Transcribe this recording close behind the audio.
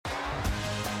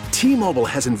T-Mobile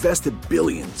has invested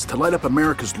billions to light up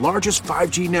America's largest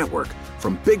 5G network,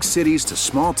 from big cities to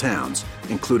small towns,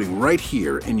 including right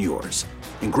here in yours.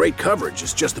 And great coverage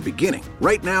is just the beginning.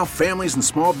 Right now, families and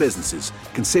small businesses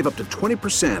can save up to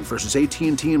 20% versus AT&T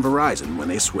and Verizon when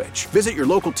they switch. Visit your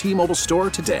local T-Mobile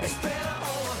store today.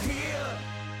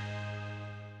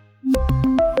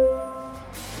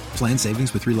 Plan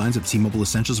savings with 3 lines of T-Mobile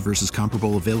Essentials versus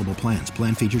comparable available plans.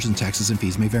 Plan features and taxes and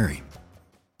fees may vary.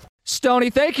 Stoney,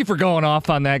 thank you for going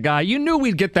off on that guy. You knew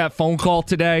we'd get that phone call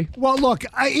today. Well, look,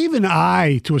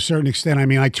 to a certain extent,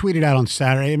 I tweeted out on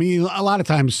Saturday. A lot of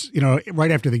times,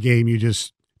 right after the game, you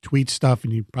just tweet stuff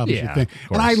and you probably should think.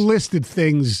 And I listed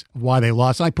things why they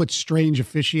lost. I put strange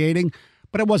officiating,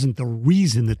 but it wasn't the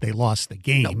reason that they lost the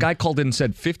game. No, guy called in and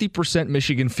said 50%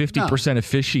 Michigan, 50%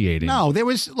 officiating. No, there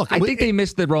was, I think they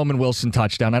missed the Roman Wilson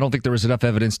touchdown. I don't think there was enough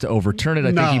evidence to overturn it.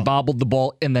 I think he bobbled the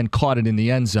ball and then caught it in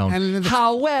the end zone.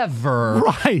 However,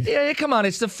 come on,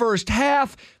 it's the first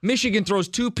half. Michigan throws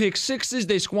 2 pick sixes.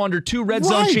 They squander 2 red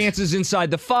zone chances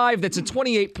inside the 5. That's a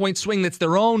 28-point swing. That's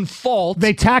their own fault.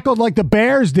 They tackled like the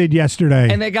Bears did yesterday.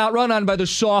 And they got run on by the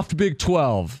soft Big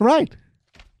 12. Right.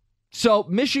 So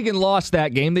Michigan lost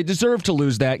that game. They deserve to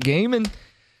lose that game, and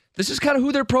this is kind of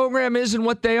who their program is and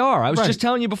what they are. I was just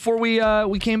telling you before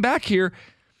we came back here,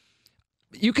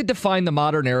 you could define the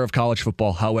modern era of college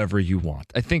football however you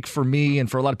want. I think for me and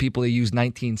for a lot of people, they use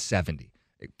 1970.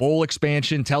 Bowl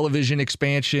expansion, television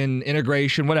expansion,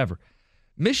 integration, whatever.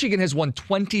 Michigan has won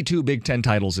 22 Big Ten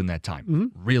titles in that time.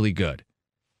 Mm-hmm. Really good.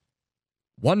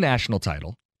 1 national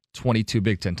title. 22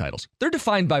 Big Ten titles. They're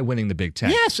defined by winning the Big Ten.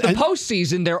 Yes. The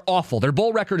postseason, they're awful. Their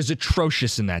bowl record is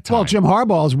atrocious in that time. Well, Jim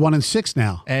Harbaugh is 1-6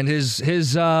 now. And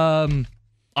his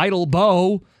idol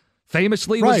Bo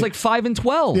famously was like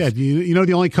 5-12. Yeah, you know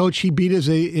the only coach he beat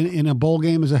in a bowl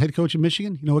game as a head coach in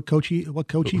Michigan? You know what coach he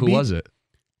beat? Who was it?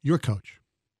 Your coach.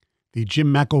 The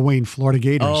Jim McElwain Florida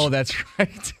Gators. Oh, that's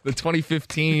right. The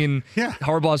 2015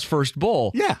 Harbaugh's first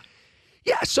bowl. Yeah.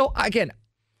 Yeah, so again,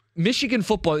 Michigan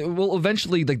football will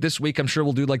eventually, like this week, I'm sure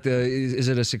we'll do is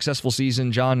it a successful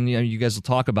season? John, you guys will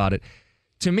talk about it.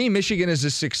 To me, Michigan is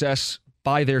a success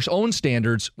by their own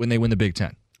standards when they win the Big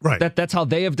Ten. Right. That's how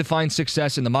they have defined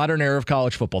success in the modern era of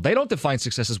college football. They don't define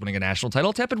success as winning a national title.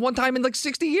 It's happened one time in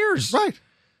 60 years. Right.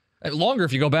 Longer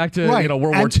if you go back to World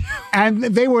War II. And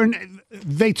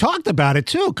they talked about it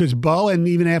too, because Bo and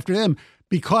even after them,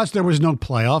 because there was no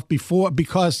playoff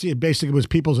because it basically was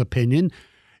people's opinion.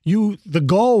 The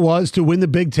goal was to win the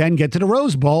Big Ten, get to the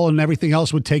Rose Bowl, and everything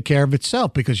else would take care of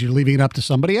itself because you're leaving it up to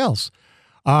somebody else.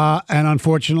 And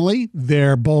unfortunately,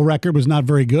 their bowl record was not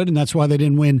very good, and that's why they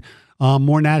didn't win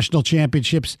more national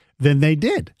championships than they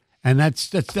did. And that's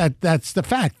the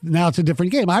fact. Now it's a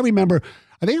different game. I remember,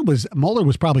 I think it was Moeller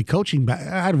was probably coaching.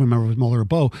 I don't remember if it was Moeller or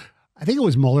Bo. I think it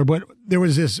was Moeller, but there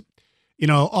was this,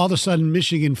 all of a sudden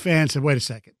Michigan fans said, wait a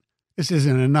second, this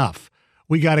isn't enough.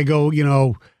 We got to go,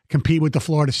 compete with the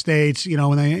Florida States,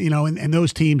 and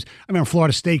those teams. I remember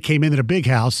Florida State came into the Big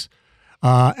House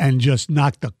and just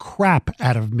knocked the crap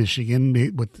out of Michigan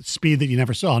with the speed that you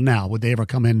never saw. Now, would they ever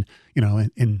come in,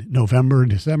 in November,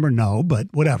 December? No, but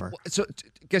whatever. So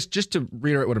I guess just to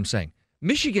reiterate what I'm saying,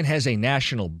 Michigan has a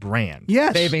national brand.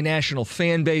 Yes. They have a national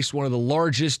fan base, one of the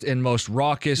largest and most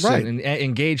raucous and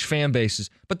engaged fan bases,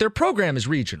 but their program is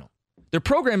regional. Their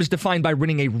program is defined by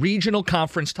winning a regional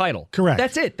conference title. Correct.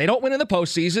 That's it. They don't win in the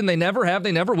postseason. They never have.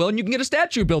 They never will. And you can get a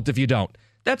statue built if you don't.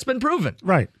 That's been proven.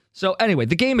 Right. So anyway,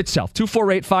 the game itself,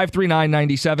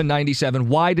 248-539-9797.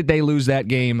 Why did they lose that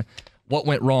game? What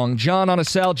went wrong? John on a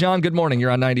cell. John, good morning.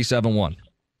 You're on 97.1.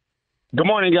 Good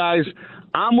morning, guys.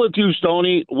 I'm with you,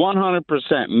 Stoney,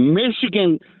 100%.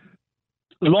 Michigan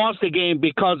lost the game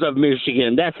because of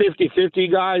Michigan. That 50-50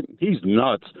 guy, he's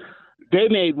nuts. They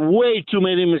made way too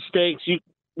many mistakes,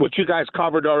 which you guys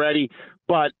covered already.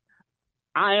 But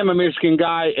I am a Michigan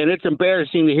guy, and it's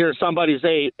embarrassing to hear somebody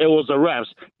say it was the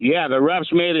refs. Yeah, the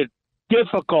refs made it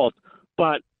difficult,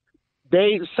 but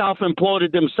they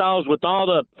self-imploded themselves with all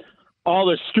the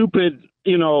stupid,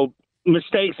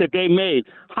 mistakes that they made.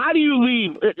 How do you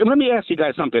leave? Let me ask you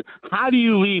guys something. How do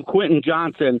you leave Quentin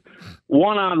Johnson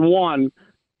one-on-one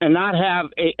and not have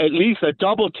at least a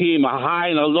double team, a high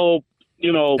and a low?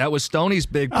 That was Stoney's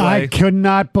big play. I could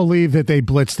not believe that they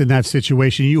blitzed in that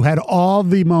situation. You had all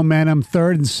the momentum,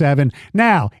 3rd and 7.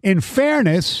 Now, in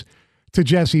fairness to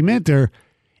Jesse Minter,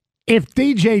 if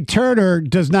DJ Turner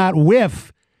does not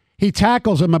whiff, he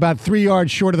tackles him about 3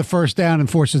 yards short of the first down and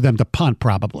forces them to punt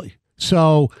probably.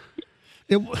 So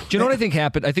Do you know what I think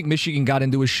happened? I think Michigan got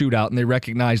into a shootout and they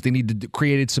recognized they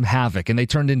created some havoc, and they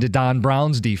turned into Don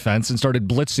Brown's defense and started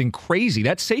blitzing crazy.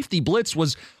 That safety blitz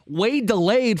was way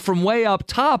delayed from way up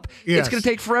top. Yes. It's going to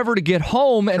take forever to get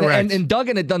home, and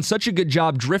Duggan had done such a good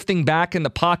job drifting back in the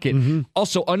pocket.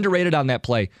 Also underrated on that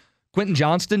play. Quentin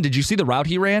Johnston, did you see the route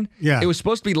he ran? Yeah. It was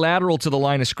supposed to be lateral to the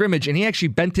line of scrimmage, and he actually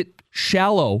bent it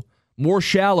more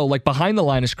shallow, like behind the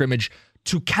line of scrimmage,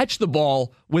 to catch the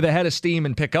ball with a head of steam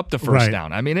and pick up the first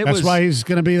down. I mean, that's why he's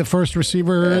going to be the first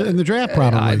receiver in the draft,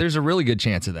 probably. There's a really good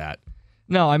chance of that.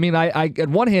 No, I mean, I at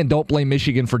one hand don't blame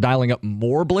Michigan for dialing up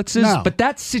more blitzes, but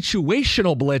that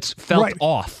situational blitz felt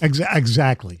off.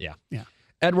 Exactly. Yeah.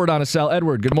 Edward on a cell.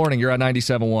 Edward, good morning. You're on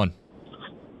 97.1.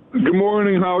 Good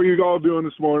morning. How are you all doing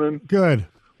this morning? Good.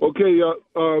 Okay,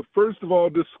 first of all,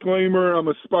 disclaimer, I'm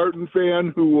a Spartan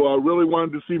fan who really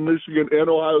wanted to see Michigan and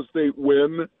Ohio State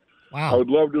win. Wow. I would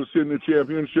love to have seen the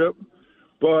championship.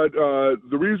 But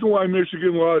the reason why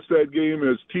Michigan lost that game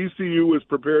is TCU was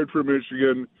prepared for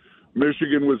Michigan.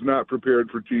 Michigan was not prepared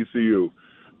for TCU.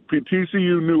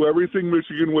 TCU knew everything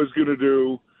Michigan was going to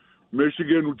do.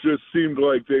 Michigan just seemed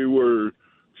like they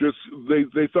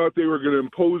thought they were going to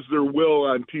impose their will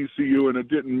on TCU, and it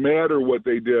didn't matter what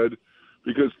they did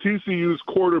because TCU's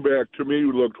quarterback, to me,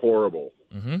 looked horrible.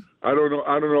 Mm-hmm. I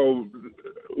don't know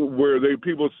where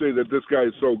people say that this guy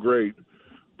is so great,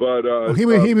 but he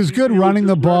was good running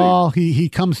the ball. He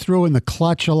comes through in the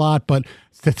clutch a lot, but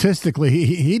statistically,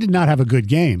 he did not have a good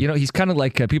game. You know, he's kind of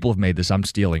like people have made this. I'm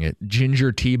stealing it.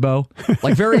 Ginger Tebow,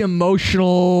 like very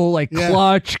emotional, like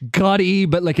clutch, gutty,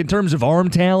 but like in terms of arm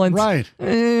talent, right? Not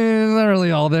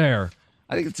really all there.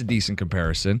 I think it's a decent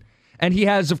comparison. And he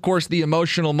has, of course, the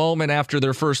emotional moment after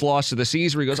their first loss of the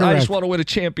season where he goes, I just want to win a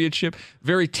championship.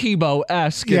 Very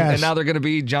Tebow-esque. Yes. And now they're going to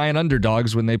be giant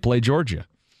underdogs when they play Georgia.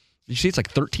 You see it's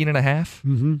like 13.5?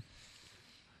 Mm-hmm.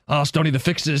 Oh, Stoney, the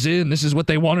fix is in. This is what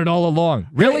they wanted all along.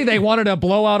 Really? They wanted a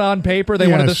blowout on paper? They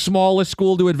wanted the smallest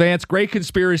school to advance? Great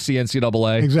conspiracy,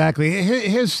 NCAA. Exactly.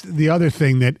 Here's the other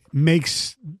thing that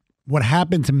makes what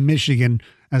happened to Michigan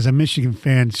as a Michigan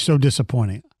fan so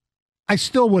disappointing. I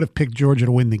still would have picked Georgia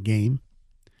to win the game,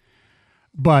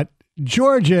 but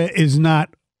Georgia is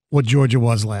not what Georgia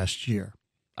was last year.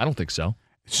 I don't think so.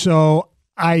 So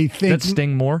I think that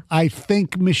sting more. I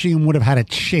think Michigan would have had a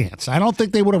chance. I don't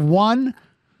think they would have won,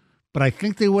 but I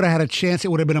think they would have had a chance. It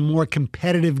would have been a more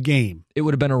competitive game. It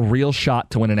would have been a real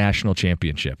shot to win a national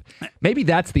championship. Maybe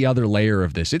that's the other layer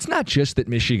of this. It's not just that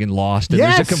Michigan lost, and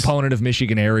there's a component of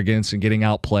Michigan arrogance and getting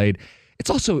outplayed. It's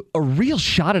also a real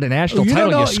shot at a national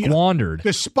title you squandered.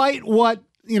 Despite what,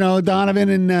 Donovan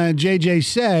and JJ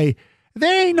say,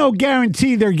 there ain't no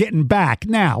guarantee they're getting back.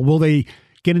 Now, will they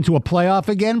get into a playoff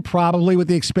again? Probably with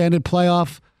the expanded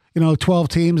playoff, 12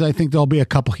 teams. I think there'll be a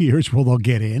couple years where they'll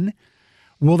get in.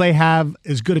 Will they have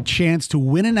as good a chance to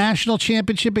win a national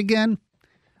championship again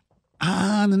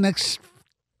in the next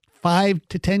 5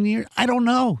 to 10 years? I don't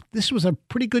know. This was a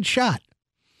pretty good shot.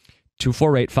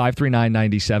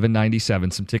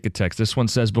 248-539-9797, some ticket text. This one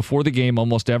says, before the game,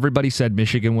 almost everybody said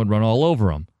Michigan would run all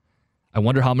over them. I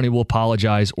wonder how many will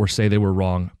apologize or say they were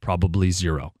wrong. Probably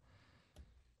zero.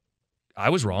 I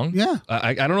was wrong. Yeah.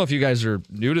 I don't know if you guys are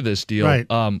new to this deal. Right.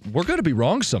 We're going to be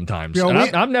wrong sometimes.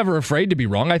 I'm never afraid to be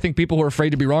wrong. I think people who are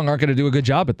afraid to be wrong aren't going to do a good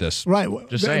job at this. Right.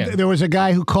 Just saying. There was a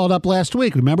guy who called up last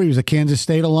week. Remember, he was a Kansas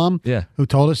State alum. Yeah. Who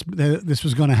told us that this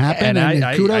was going to happen.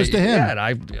 And kudos to him. Yeah, and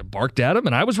I barked at him,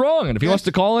 and I was wrong. And if he wants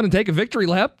to call in and take a victory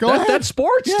lap, Go ahead. That's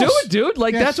sports. Yes. Do it, dude.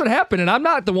 Yes. That's what happened. And I'm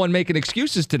not the one making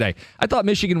excuses today. I thought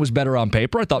Michigan was better on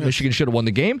paper. I thought Michigan should have won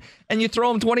the game. And you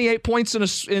throw them 28 points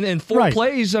in 4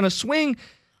 plays on a swing.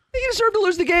 You deserve to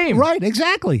lose the game. Right,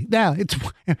 exactly. Now,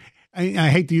 I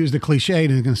hate to use the cliche,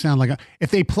 and it's going to sound like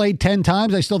if they played 10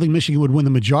 times, I still think Michigan would win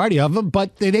the majority of them,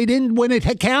 but they didn't when it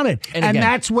counted. And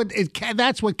that's what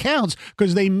counts,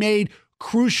 because they made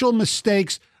crucial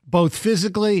mistakes both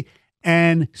physically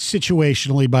and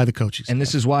situationally by the coaches. And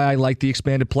this is why I like the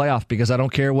expanded playoff, because I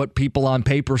don't care what people on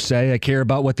paper say. I care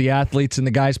about what the athletes and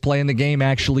the guys playing the game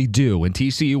actually do. And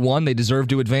TCU won. They deserve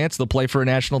to advance. They'll play for a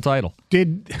national title.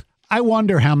 I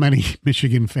wonder how many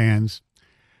Michigan fans,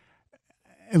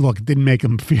 and look, it didn't make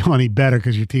them feel any better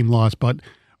because your team lost, but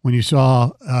when you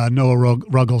saw Noah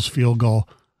Ruggles' field goal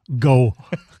go,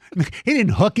 he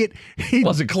didn't hook it. He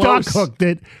wasn't close. Duck hooked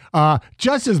it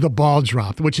just as the ball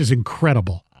dropped, which is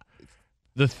incredible.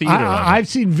 The theater. I've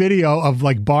seen video of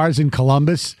like bars in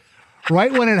Columbus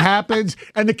right when it happens,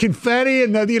 and the confetti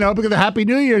and because the Happy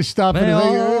New Year stuff. May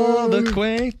all the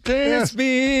acquaintance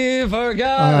be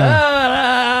forgotten.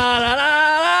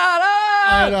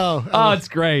 I know. Oh, it's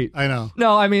great. I know.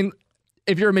 No, I mean,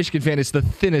 if you're a Michigan fan, it's the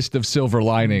thinnest of silver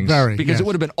linings. Because it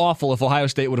would have been awful if Ohio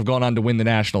State would have gone on to win the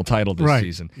national title this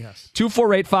season. Yes.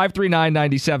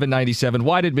 248-539-9797.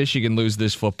 Why did Michigan lose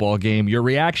this football game? Your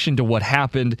reaction to what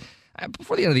happened.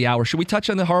 Before the end of the hour, should we touch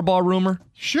on the Harbaugh rumor?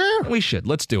 Sure. We should.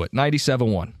 Let's do it.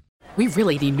 97.1. We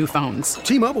really need new phones.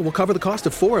 T-Mobile will cover the cost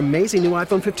of 4 amazing new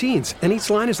iPhone 15s, and each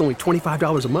line is only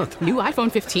 $25 a month. New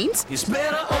iPhone 15s? It's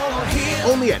better over here.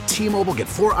 Only at T-Mobile, get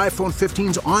 4 iPhone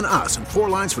 15s on us and 4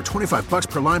 lines for $25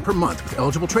 per line per month with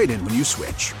eligible trade-in when you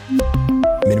switch.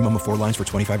 Minimum of 4 lines for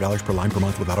 $25 per line per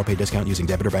month with autopay discount using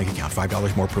debit or bank account.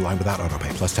 $5 more per line without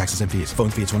autopay, plus taxes and fees. Phone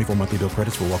fee at 24 monthly bill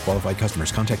credits for well-qualified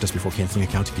customers. Contact us before canceling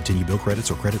account to continue bill credits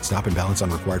or credit stop and balance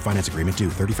on required finance agreement due.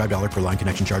 $35 per line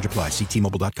connection charge applies. See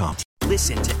T-Mobile.com.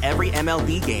 Listen to every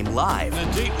MLB game live.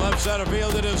 In the deep left center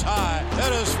field, it is high,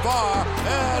 it is far,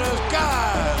 it is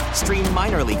gone. Stream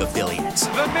minor league affiliates.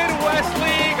 The Midwest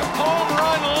League home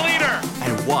run leader.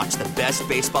 And watch the best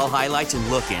baseball highlights and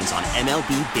look-ins on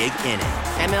MLB Big Inning.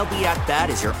 MLB At Bat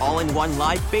is your all-in-one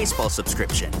live baseball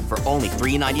subscription for only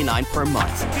 $3.99 per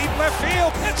month. Deep left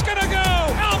field, it's gonna go.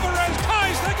 Alvarez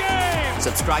ties the game.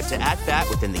 Subscribe to At Bat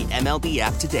within the MLB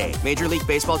app today. Major League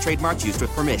Baseball trademarks used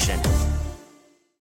with permission.